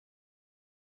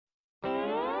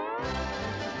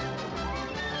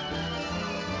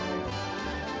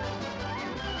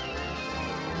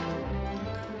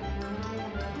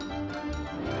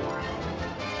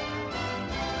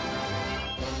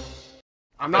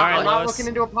I'm not looking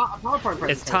into a PowerPoint presentation.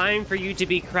 It's time for you to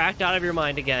be cracked out of your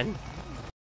mind again.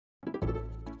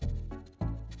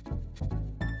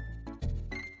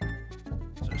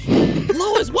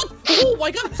 Lois, what? Oh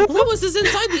my god, Lois is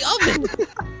inside the oven!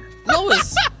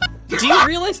 Lois, do you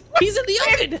realize he's in the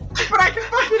oven? But I can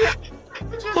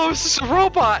fucking... Lois is a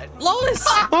robot! Lois,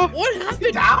 what happened? Is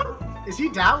he down? Is he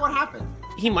down? What happened?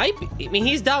 He might be. I mean,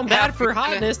 he's down bad for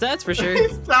hotness, that's for sure.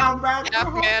 He's down bad.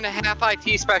 Half man, half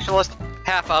IT specialist,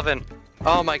 half oven.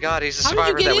 Oh my god, he's a How did you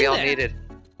survivor get that we in all there? needed.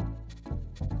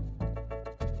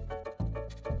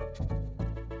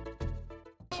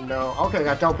 No. Okay, I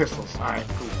got double pistols. Alright,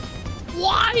 cool.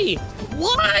 Why?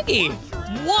 Why?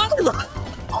 What?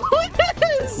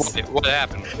 What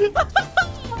happened?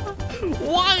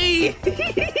 Why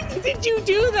did you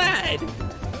do that?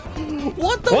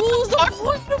 What the was the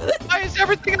point of that? Why is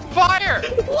everything on fire?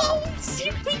 Lois,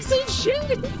 you piece of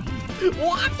shit!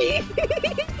 Why?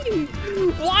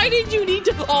 Why did you need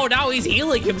to? Oh, now he's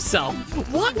healing himself.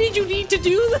 Why did you need to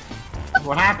do that?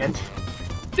 What happened?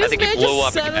 I think he blew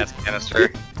up a gas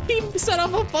canister. He set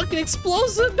off a fucking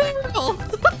explosive barrel.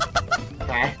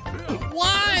 Okay.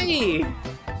 Why?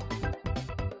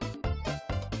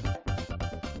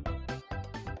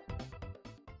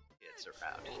 It's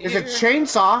around There's here. a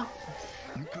chainsaw.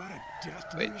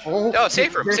 Wait. Oh, Oh,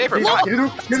 safe room, safe room. Get in the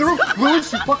room. Get in the room.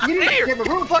 Lewis, you fucking idiot. Here, Get in the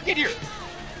room. fucking here.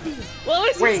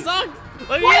 Lois, you Wait. suck.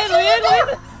 Let me in, let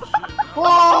me in.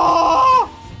 Oh!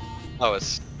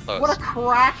 Lois. What a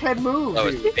crackhead move.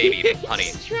 Lois, dude. baby, honey.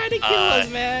 He's trying to kill us,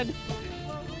 man.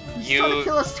 He's trying to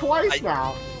kill us twice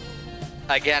now.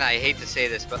 Again, I hate to say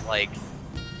this, but like,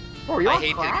 Oh, you're I on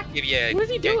hate crack? to give you What is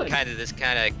he doing? kind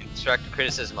of constructive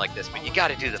criticism like this, but you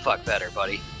gotta do the fuck better,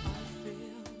 buddy.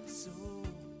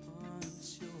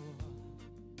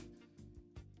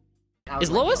 Is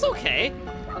Lois okay?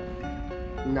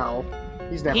 No.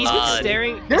 He's never. He's been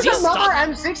staring. There's is he another stuck?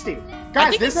 M60. I Guys,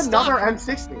 think there's he's another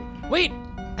stuck. M60. Wait,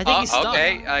 I think he's stuck.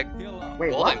 Okay,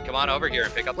 Wait, Golden, what? come on over here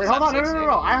and pick up Wait, this hold on. No, no, M60. no,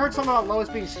 no. I heard something about Lois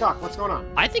being stuck. What's going on?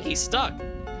 I think he's stuck.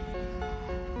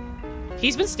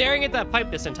 He's been staring at that pipe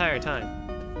this entire time.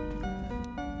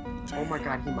 Oh my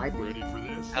god, he might be.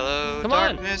 Hello, Come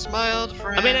on. darkness, mild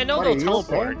friend. I mean, I know Buddy, they'll you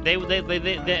teleport. The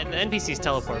NPCs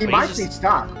teleport. He but might he's be just,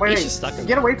 stuck. Wait, he's wait, just stuck in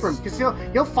get away from him, because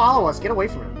he'll follow us. Get away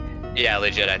from him. Yeah,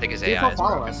 legit, I think his He'll AI is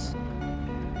follow broken. us.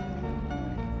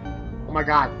 Oh my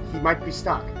god, he might be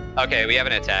stuck. Okay, we have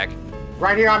an attack.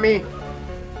 Right here on me.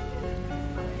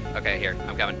 Okay, here,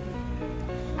 I'm coming.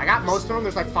 I got most of them.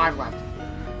 There's like 5 left.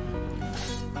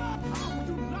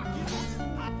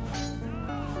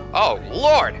 Oh,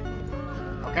 Lord!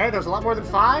 Okay, there's a lot more than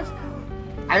 5.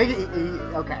 I think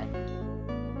okay.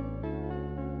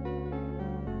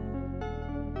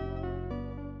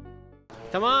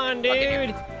 Come on,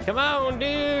 dude. Come on,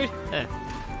 dude.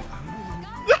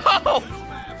 No!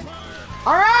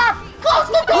 Hurry up! Close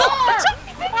the door!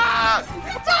 Ah!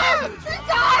 He died! He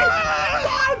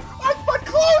died! But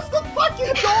close the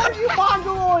fucking door, you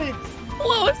mongoloids!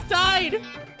 Lois died.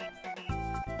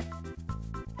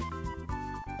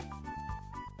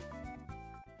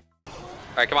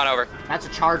 Alright, come on over. That's a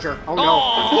charger. Oh no.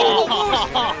 Oh!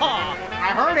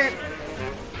 I heard it.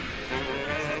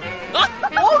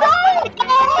 Oh no!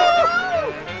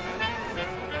 Oh!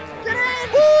 Get in!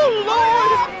 Oh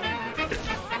Lord!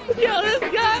 Yo, this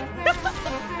guy.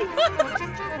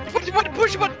 Push the button,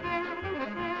 push the button!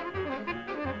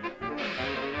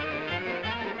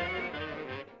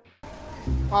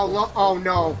 Oh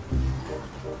no.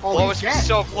 Oh, Lois he's was dead.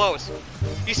 so close.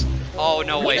 He's. Oh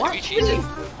no, wait, What? we cheated.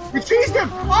 We cheesed him!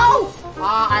 Oh!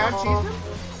 I uncheesed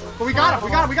him. But we got him,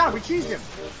 we got him. We cheesed him.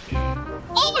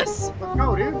 Lois. Let's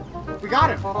go, dude. We got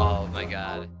him. Oh my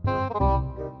god.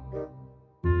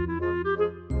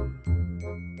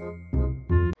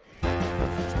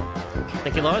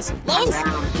 Thank you, Lois. Lois,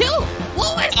 kill!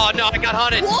 Lois! Oh no, I got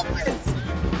hunted! Lois!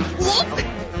 Lois!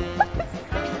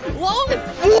 Lois!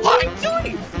 What? What are you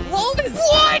doing? Lois!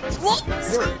 What?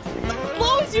 Lois!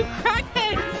 Lois, you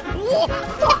crackhead!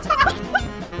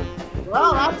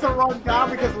 Well, that's a rundown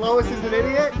because Lois is an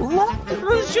idiot. Lois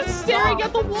was just staring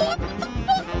at the wall!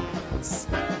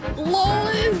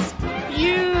 Lois!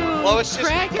 You Lois just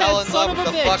crackhead fell in son love of with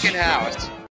a the bitch! fucking house.